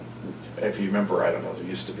if you remember, I don't know, there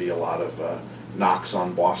used to be a lot of knocks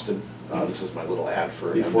on Boston. This is my little ad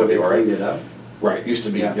for before they MWRA. cleaned it up. Right, used to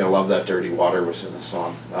be, Yeah. Love That Dirty Water was in the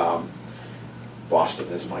song. Boston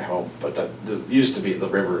is my home, but used to be the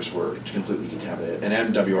rivers were completely contaminated.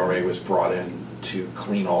 And MWRA was brought in to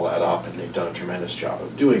clean all that up, and they've done a tremendous job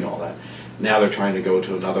of doing all that. Now they're trying to go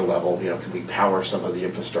to another level. Can we power some of the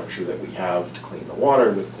infrastructure that we have to clean the water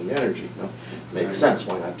with clean energy? Makes Right. sense,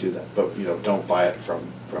 why not do that? But don't buy it from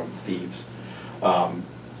thieves. And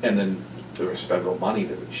then there was federal money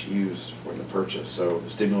that was used for the purchase. So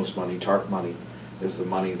stimulus money, TARP money, is the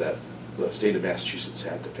money that the state of Massachusetts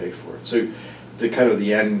had to pay for it. So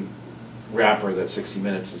the end wrapper that 60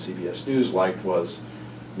 Minutes and CBS News liked was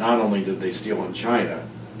not only did they steal in China,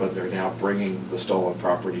 but they're now bringing the stolen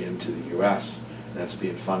property into the U.S. and that's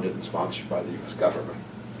being funded and sponsored by the U.S. government.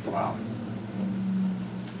 Wow.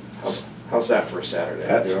 How's that for a Saturday?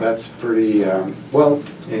 That's pretty, well,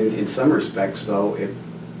 in some respects though,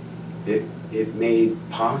 it made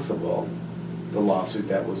possible the lawsuit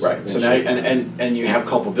that was right. So now, and you have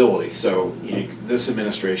culpability. So this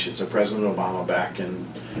administration, so President Obama back in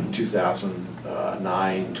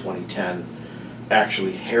 2009, 2010,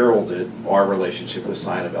 actually heralded our relationship with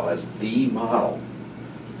Sinabel as the model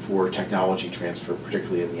for technology transfer,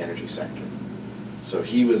 particularly in the energy sector. So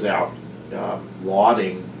he was out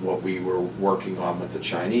lauding what we were working on with the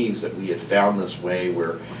Chinese, that we had found this way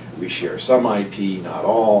where we share some IP, not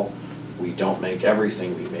all. We don't make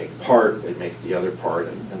everything, we make part, they make the other part,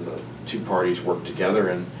 and the two parties work together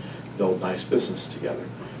and build nice business together.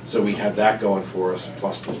 So we had that going for us,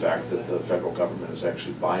 plus the fact that the federal government is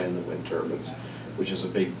actually buying the wind turbines, which is a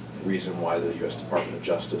big reason why the U.S. Department of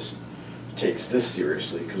Justice takes this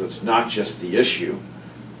seriously, because it's not just the issue,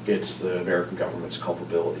 it's the American government's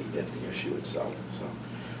culpability in the issue itself. So,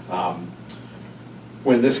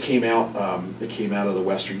 when this came out, it came out of the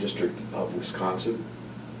Western District of Wisconsin.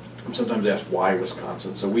 I'm sometimes asked why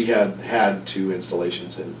Wisconsin. So we had two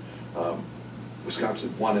installations in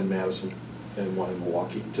Wisconsin, one in Madison and one in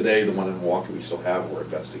Milwaukee. Today, the one in Milwaukee we still have, we're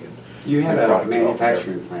investing in. You had a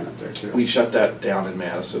manufacturing plant up there too. We shut that down in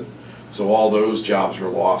Madison. So all those jobs were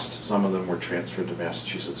lost. Some of them were transferred to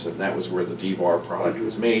Massachusetts, and that was where the D-bar product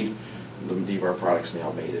was made. The D-bar product's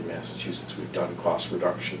now made in Massachusetts. We've done cost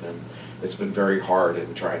reduction, and it's been very hard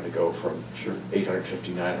in trying to go from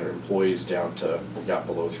 850, 900 employees down to, we got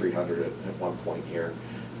below 300 at one point here,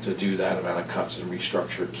 to do that amount of cuts and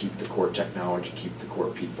restructure, keep the core technology, keep the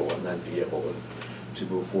core people, and then be able to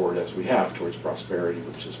move forward as we have towards prosperity,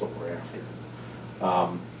 which is what we're after.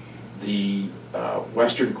 The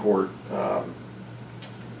Western Court,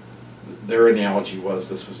 their analogy was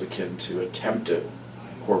this was akin to attempted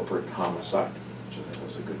corporate homicide, which I think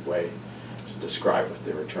was a good way to describe what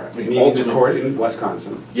they were trying. I mean, the court in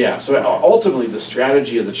Wisconsin. Yeah, so ultimately the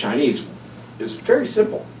strategy of the Chinese is very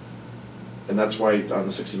simple. And that's why on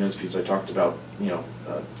the 60 Minutes piece I talked about,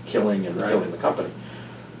 killing and killing the company.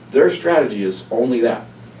 Their strategy is only that.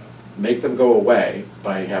 Make them go away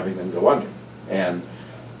by having them go under. And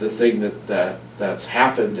the thing that's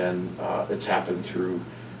happened, and it's happened through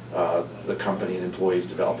the company and employees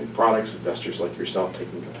developing products, investors like yourself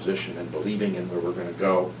taking a position and believing in where we're going to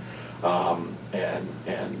go,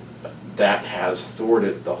 and that has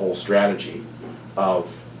thwarted the whole strategy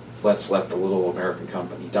of let's let the little American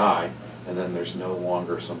company die, and then there's no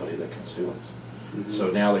longer somebody that can sue us. Mm-hmm.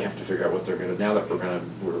 So now they have to figure out what they're going to. Now that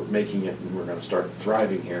we're making it and we're going to start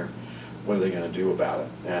thriving here, what are they going to do about it?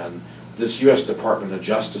 And this U.S. Department of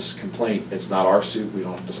Justice complaint, it's not our suit, we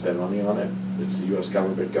don't have to spend money on it. It's the U.S.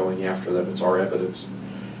 government going after them, it's our evidence.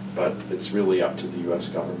 But it's really up to the U.S.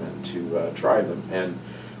 government to try them. And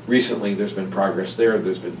recently there's been progress there.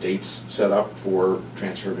 There's been dates set up for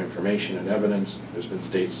transfer of information and evidence. There's been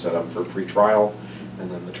dates set up for pre-trial,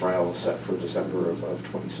 and then the trial is set for December of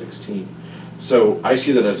 2016. So I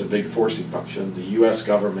see that as a big forcing function. The U.S.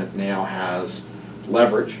 government now has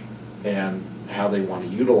leverage, and how they want to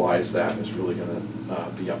utilize that is really going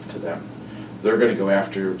to be up to them. They're going to go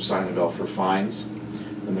after Sinabel for fines,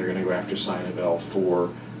 and they're going to go after Sinabel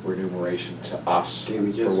for remuneration to us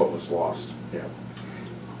Damages. For what was lost. Yeah.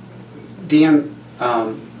 Dan,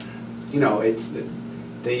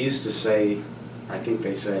 they used to say, I think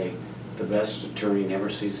they say, the best attorney never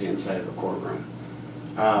sees the inside of a courtroom.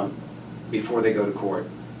 Before they go to court,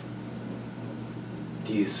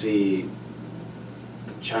 do you see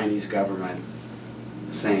the Chinese government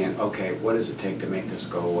saying, okay, what does it take to make this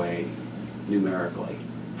go away numerically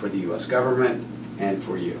for the U.S. government and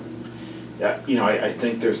for you? Yeah, I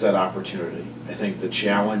think there's that opportunity. I think the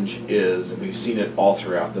challenge is, and we've seen it all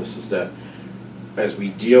throughout this, is that as we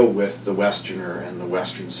deal with the Westerner and the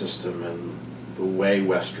Western system and the way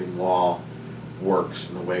Western law works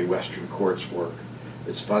and the way Western courts work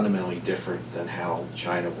is fundamentally different than how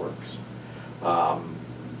China works.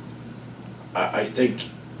 I think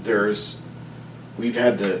we've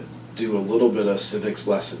had to do a little bit of civics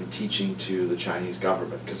lesson teaching to the Chinese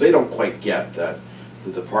government, because they don't quite get that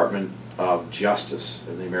the Department of Justice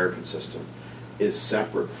in the American system is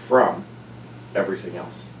separate from everything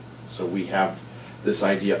else. So we have this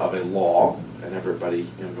idea of a law, and everybody,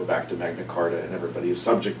 go back to Magna Carta, and everybody is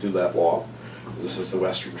subject to that law. This is the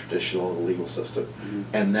Western traditional legal system. Mm-hmm.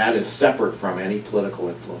 And that is separate from any political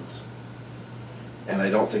influence. And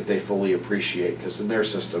I don't think they fully appreciate, because in their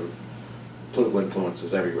system, political influence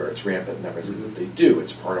is everywhere. It's rampant in everything that they do.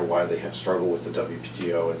 It's part of why they have struggled with the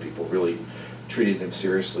WTO, and people really treating them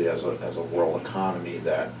seriously as a world economy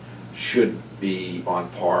that should be on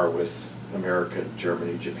par with America,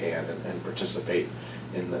 Germany, Japan, and participate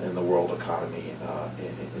in the world economy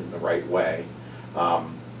in the right way.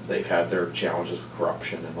 They've had their challenges with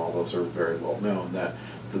corruption, and all those are very well known. That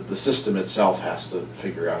the system itself has to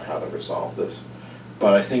figure out how to resolve this.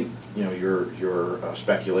 But I think your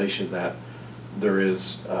speculation that there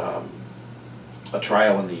is a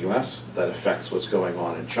trial in the U.S. that affects what's going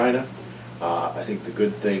on in China. I think the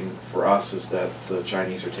good thing for us is that the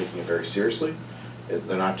Chinese are taking it very seriously.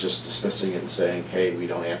 They're not just dismissing it and saying, hey, we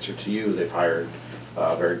don't answer to you. They've hired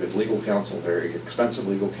very good legal counsel, very expensive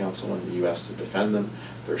legal counsel in the U.S. to defend them.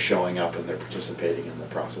 They're showing up and they're participating in the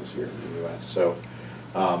process here in the U.S. So,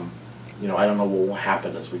 I don't know what will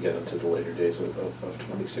happen as we get into the later days of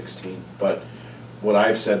 2016. But what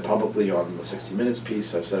I've said publicly on the 60 Minutes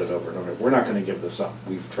piece, I've said it over and over, we're not going to give this up.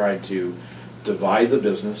 We've tried to divide the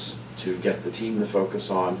business to get the team to focus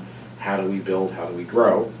on how do we build, how do we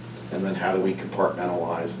grow, and then how do we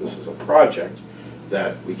compartmentalize this as a project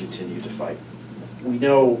that we continue to fight. We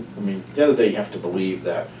know, the other day you have to believe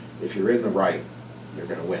that if you're in the right, you're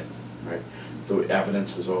going to win, right? The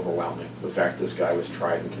evidence is overwhelming. The fact this guy was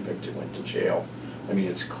tried and convicted, went to jail.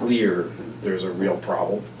 It's clear there's a real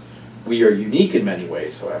problem. We are unique in many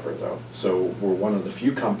ways, however, though. So we're one of the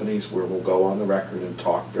few companies where we'll go on the record and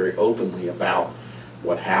talk very openly about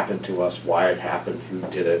what happened to us, why it happened, who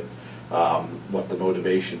did it, what the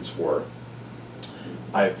motivations were.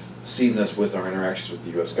 I've seen this with our interactions with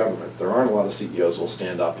the U.S. government. There aren't a lot of CEOs who will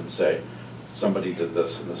stand up and say, somebody did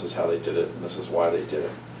this, and this is how they did it, and this is why they did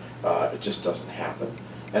it. It just doesn't happen.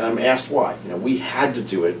 And I'm asked why. We had to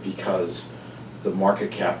do it because the market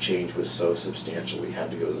cap change was so substantial. We had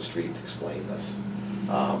to go to the street and explain this.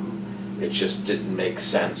 It just didn't make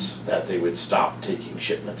sense that they would stop taking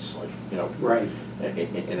shipments, right,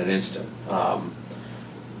 in an instant.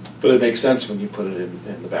 But it makes sense when you put it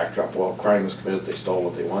in the backdrop. Well, crime was committed, they stole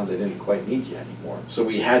what they wanted, they didn't quite need you anymore. So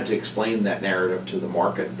we had to explain that narrative to the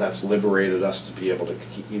market. That's liberated us to be able to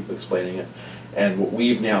keep explaining it. And what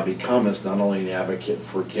we've now become is not only an advocate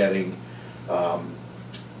for getting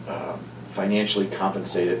financially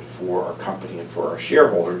compensated for our company and for our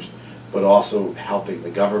shareholders, but also helping the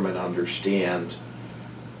government understand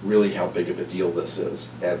really how big of a deal this is,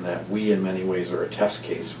 and that we in many ways are a test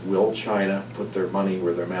case. Will China put their money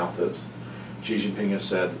where their mouth is? Xi Jinping has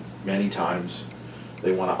said many times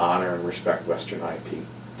they want to honor and respect Western IP,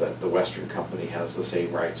 that the Western company has the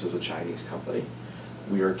same rights as a Chinese company.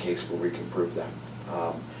 We are a case where we can prove that.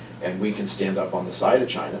 And we can stand up on the side of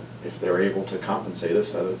China if they're able to compensate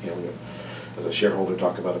us. As a shareholder,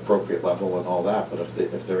 talk about appropriate level and all that, but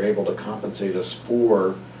if they're able to compensate us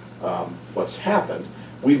for what's happened,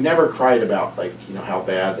 we've never cried about how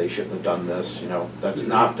bad they shouldn't have done this. That's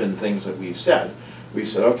not been things that we've said. We've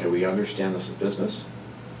said, okay, we understand this is business.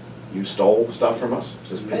 You stole stuff from us,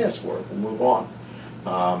 just pay us for it. We'll move on.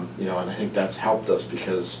 And I think that's helped us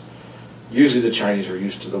because usually the Chinese are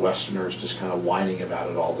used to the Westerners just kind of whining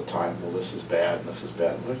about it all the time. Well, this is bad and this is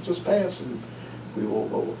bad. Just pay us and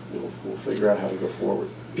we'll figure out how to go forward.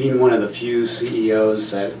 Being one of the few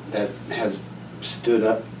CEOs that has stood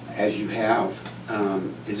up as you have,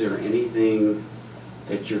 is there anything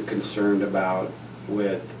that you're concerned about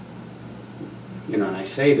with, and I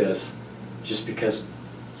say this just because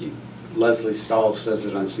Leslie Stahl says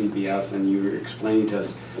it on CBS, and you were explaining to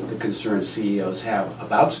us the concerns CEOs have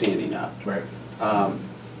about standing up. Right.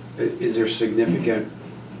 Is there significant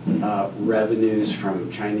revenues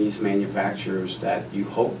from Chinese manufacturers that you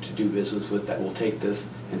hope to do business with that will take this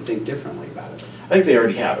and think differently about it? I think they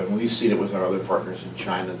already have, and we've seen it with our other partners in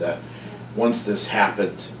China that once this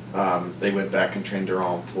happened, they went back and trained their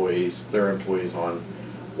employees on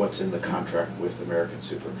what's in the contract with American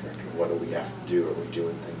Superconductor. What do we have to do? Are we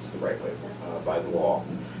doing things the right way by the law?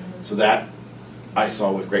 So that I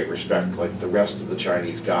saw with great respect, like the rest of the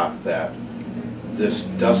Chinese got, that this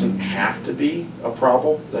doesn't have to be a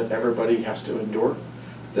problem that everybody has to endure.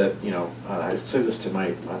 That, you know, I say this to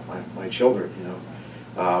my children, you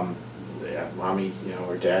know, yeah, mommy, you know,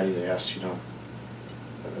 or daddy, they ask, you know,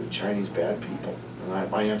 are the Chinese bad people?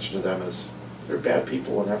 And my answer to them is, they're bad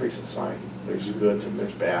people in every society. There's good and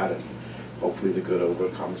there's bad, and hopefully the good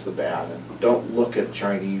overcomes the bad. And don't look at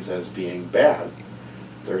Chinese as being bad.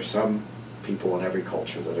 There are some people in every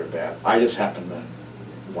culture that are bad. I just happen to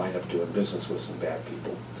wind up doing business with some bad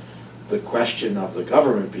people. The question of the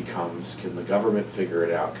government becomes, can the government figure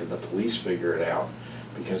it out? Can the police figure it out?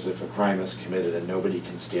 Because if a crime is committed and nobody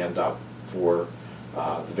can stand up for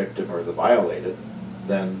the victim or the violated,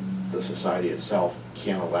 then the society itself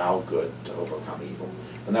can't allow good to overcome evil.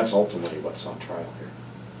 And that's ultimately what's on trial here.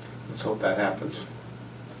 Let's hope that happens.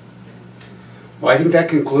 Well, I think that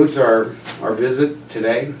concludes our visit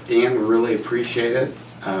today. Dan, we really appreciate it.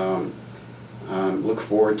 Look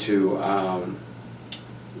forward to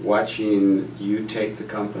watching you take the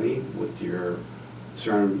company with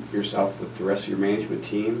surround yourself with the rest of your management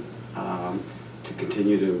team to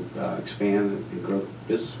continue to expand and grow the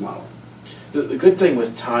business model. The good thing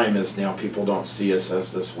with time is now people don't see us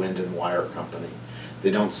as this wind and wire company.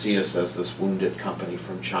 They don't see us as this wounded company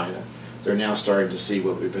from China. They're now starting to see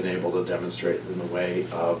what we've been able to demonstrate in the way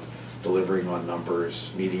of delivering on numbers,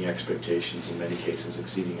 meeting expectations, in many cases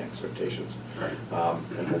exceeding expectations. Right.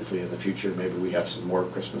 And hopefully in the future maybe we have some more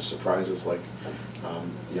Christmas surprises like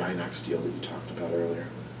the INOX deal that you talked about earlier.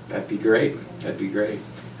 That'd be great. That'd be great.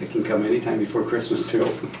 It can come anytime before Christmas too.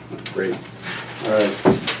 Great. All right.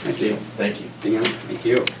 Thank you. Thank you. Dan, thank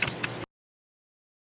you.